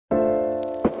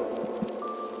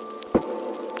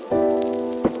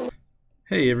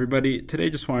Hey everybody, today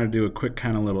just wanted to do a quick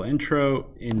kind of little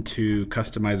intro into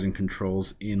customizing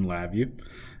controls in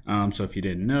LabVIEW. So if you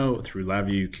didn't know, through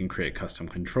LabVIEW you can create custom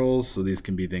controls. So these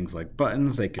can be things like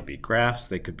buttons, they could be graphs,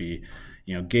 they could be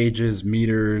gauges,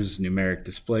 meters, numeric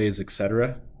displays,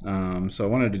 etc. So I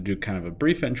wanted to do kind of a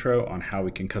brief intro on how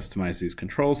we can customize these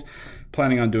controls.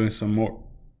 Planning on doing some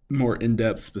more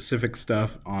in-depth specific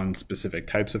stuff on specific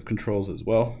types of controls as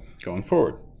well going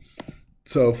forward.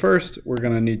 So first, we're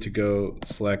going to need to go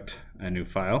select a new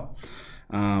file.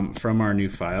 From our new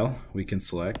file, we can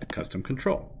select custom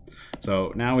control.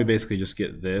 So now we basically just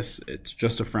get this. It's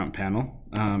just a front panel,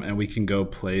 and we can go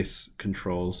place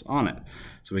controls on it.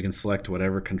 So we can select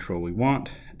whatever control we want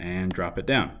and drop it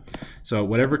down. So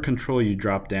whatever control you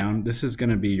drop down, this is going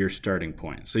to be your starting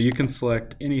point. So you can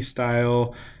select any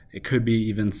style. It could be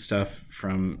even stuff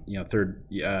from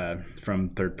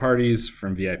third parties,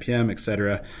 from VIPM,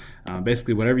 etc.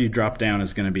 Basically, whatever you drop down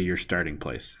is going to be your starting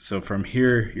place. So from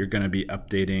here, you're going to be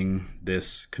updating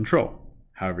this control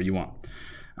however you want.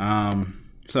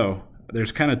 So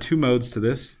there's kind of two modes to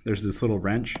this. There's this little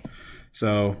wrench.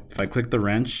 So if I click the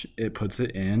wrench, it puts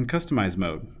it in customize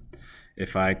mode.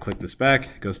 If I click this back,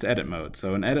 it goes to edit mode.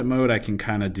 So in edit mode, I can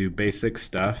kind of do basic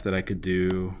stuff that I could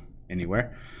do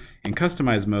anywhere. In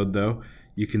customize mode though,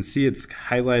 you can see it's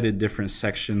highlighted different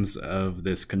sections of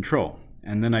this control.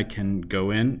 And then I can go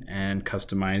in and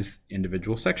customize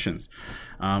individual sections.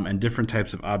 And different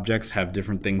types of objects have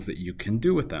different things that you can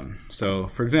do with them. So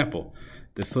for example,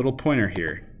 this little pointer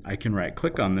here, I can right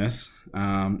click on this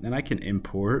and I can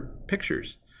import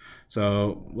pictures.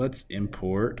 So let's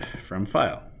import from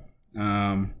file.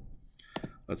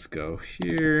 Let's go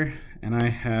here, and I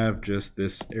have just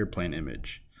this airplane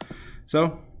image.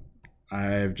 So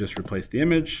I've just replaced the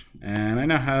image, and I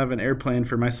now have an airplane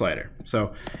for my slider.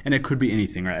 So, and it could be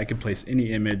anything, right? I could place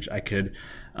any image. I could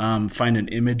find an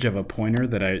image of a pointer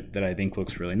that I think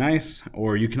looks really nice,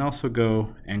 or you can also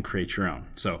go and create your own.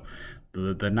 So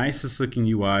the nicest looking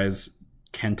UIs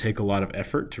can take a lot of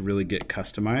effort to really get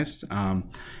customized.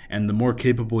 And the more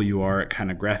capable you are at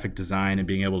kind of graphic design and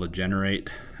being able to generate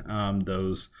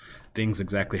those things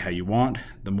exactly how you want,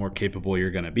 the more capable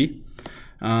you're going to be.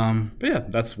 But yeah,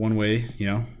 that's one way,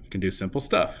 you can do simple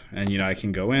stuff. And, I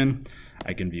can go in,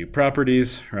 I can view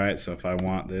properties, right? So if I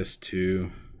want this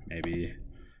to maybe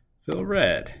fill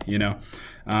red,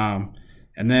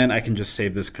 and then I can just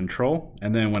save this control.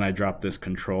 And then when I drop this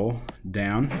control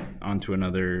down onto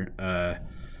another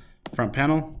front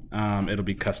panel, it'll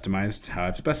be customized how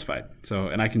I've specified. So,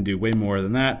 and I can do way more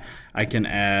than that. I can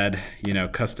add,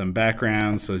 custom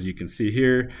backgrounds. So as you can see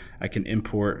here, I can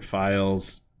import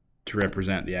files to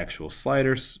represent the actual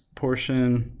sliders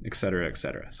portion, etc.,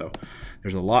 etc. So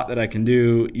there's a lot that I can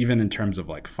do, even in terms of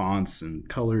like fonts and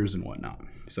colors and whatnot.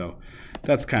 So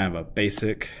that's kind of a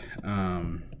basic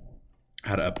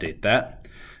how to update that.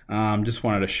 Just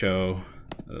wanted to show,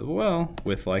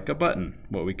 with like a button,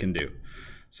 what we can do.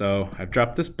 So I've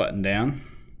dropped this button down.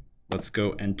 Let's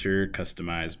go enter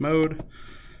customize mode,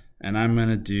 and I'm going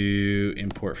to do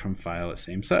import from file at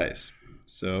same size.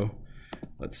 So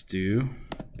let's do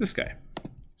this guy.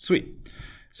 Sweet.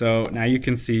 So now you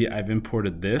can see I've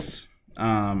imported this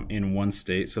in one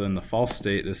state. So in the false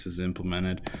state, this is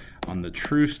implemented. On the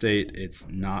true state, it's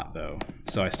not though.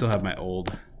 So I still have my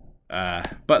old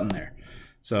button there.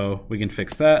 So we can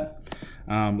fix that.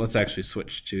 Let's actually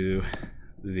switch to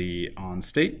the on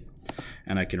state,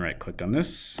 and I can right click on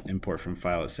this, import from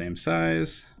file at same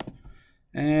size,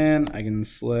 and I can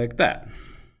select that.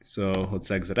 So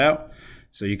let's exit out.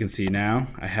 So you can see now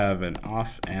I have an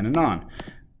off and an on.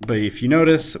 But if you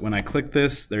notice, when I click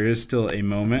this, there is still a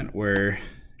moment where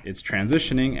it's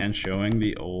transitioning and showing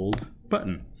the old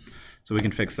button. So we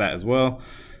can fix that as well.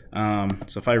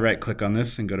 So if I right click on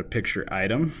this and go to picture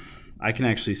item, I can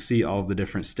actually see all of the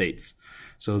different states.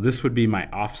 So this would be my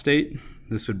off state,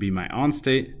 this would be my on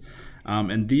state,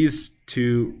 and these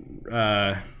two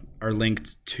are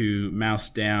linked to mouse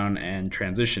down and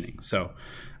transitioning. So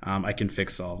I can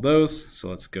fix all of those. So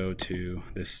let's go to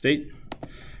this state,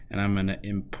 and I'm going to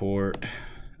import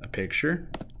a picture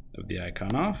of the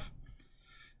icon off.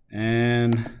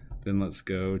 And then let's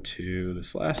go to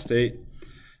this last state,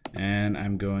 and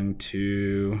I'm going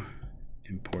to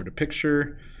import a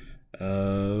picture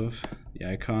of the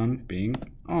icon being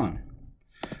on.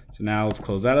 So now let's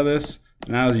close out of this.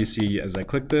 Now as you see, as I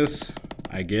click this,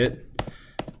 I get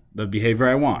the behavior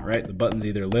I want, right? The button's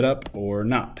either lit up or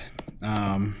not.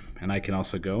 And I can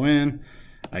also go in,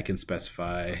 I can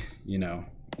specify,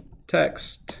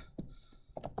 text,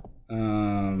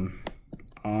 on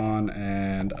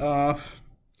and off.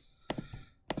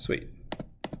 Sweet.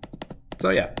 So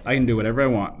yeah, I can do whatever I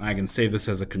want. I can save this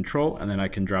as a control, and then I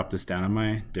can drop this down on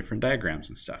my different diagrams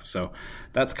and stuff. So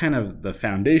that's kind of the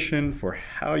foundation for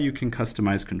how you can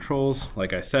customize controls.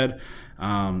 Like I said,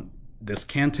 this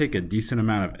can take a decent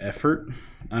amount of effort.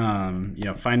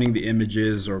 Finding the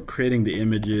images or creating the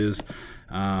images,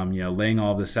 laying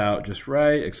all this out just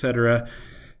right, etc.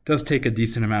 Does take a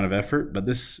decent amount of effort, but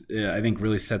this I think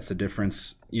really sets the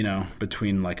difference,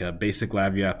 between like a basic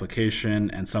LabVIEW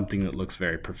application and something that looks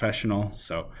very professional.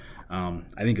 So I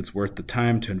think it's worth the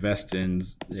time to invest in,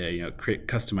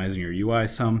 customizing your UI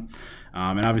some.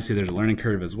 And obviously there's a learning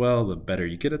curve as well. The better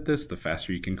you get at this, the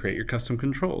faster you can create your custom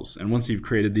controls. And once you've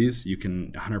created these, you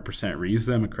can 100% reuse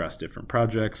them across different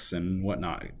projects and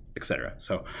whatnot, etc.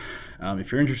 So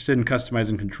if you're interested in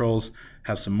customizing controls,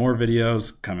 have some more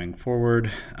videos coming forward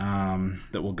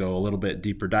that will go a little bit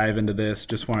deeper dive into this.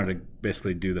 Just wanted to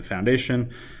basically do the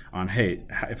foundation on, hey,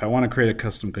 if I want to create a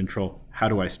custom control, how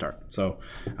do I start? So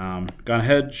gone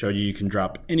ahead, showed you can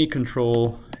drop any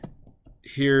control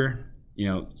here,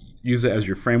 use it as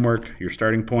your framework, your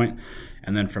starting point,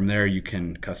 and then from there you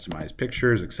can customize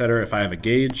pictures, etc. If I have a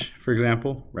gauge, for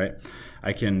example, right,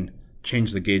 I can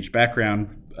change the gauge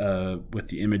background with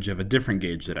the image of a different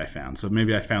gauge that I found. So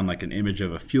maybe I found like an image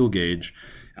of a fuel gauge,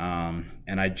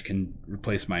 and I can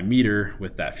replace my meter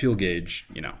with that fuel gauge,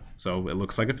 so it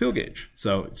looks like a fuel gauge.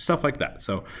 So stuff like that.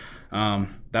 So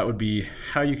that would be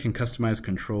how you can customize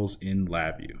controls in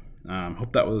LabVIEW.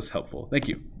 Hope that was helpful. Thank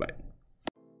you. Bye.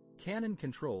 Canon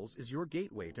Controls is your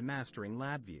gateway to mastering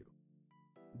LabVIEW.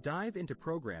 Dive into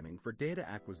programming for data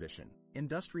acquisition,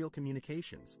 industrial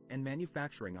communications, and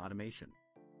manufacturing automation.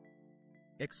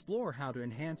 Explore how to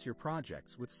enhance your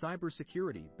projects with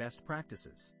cybersecurity best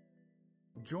practices.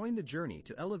 Join the journey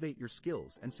to elevate your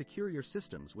skills and secure your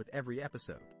systems with every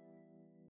episode.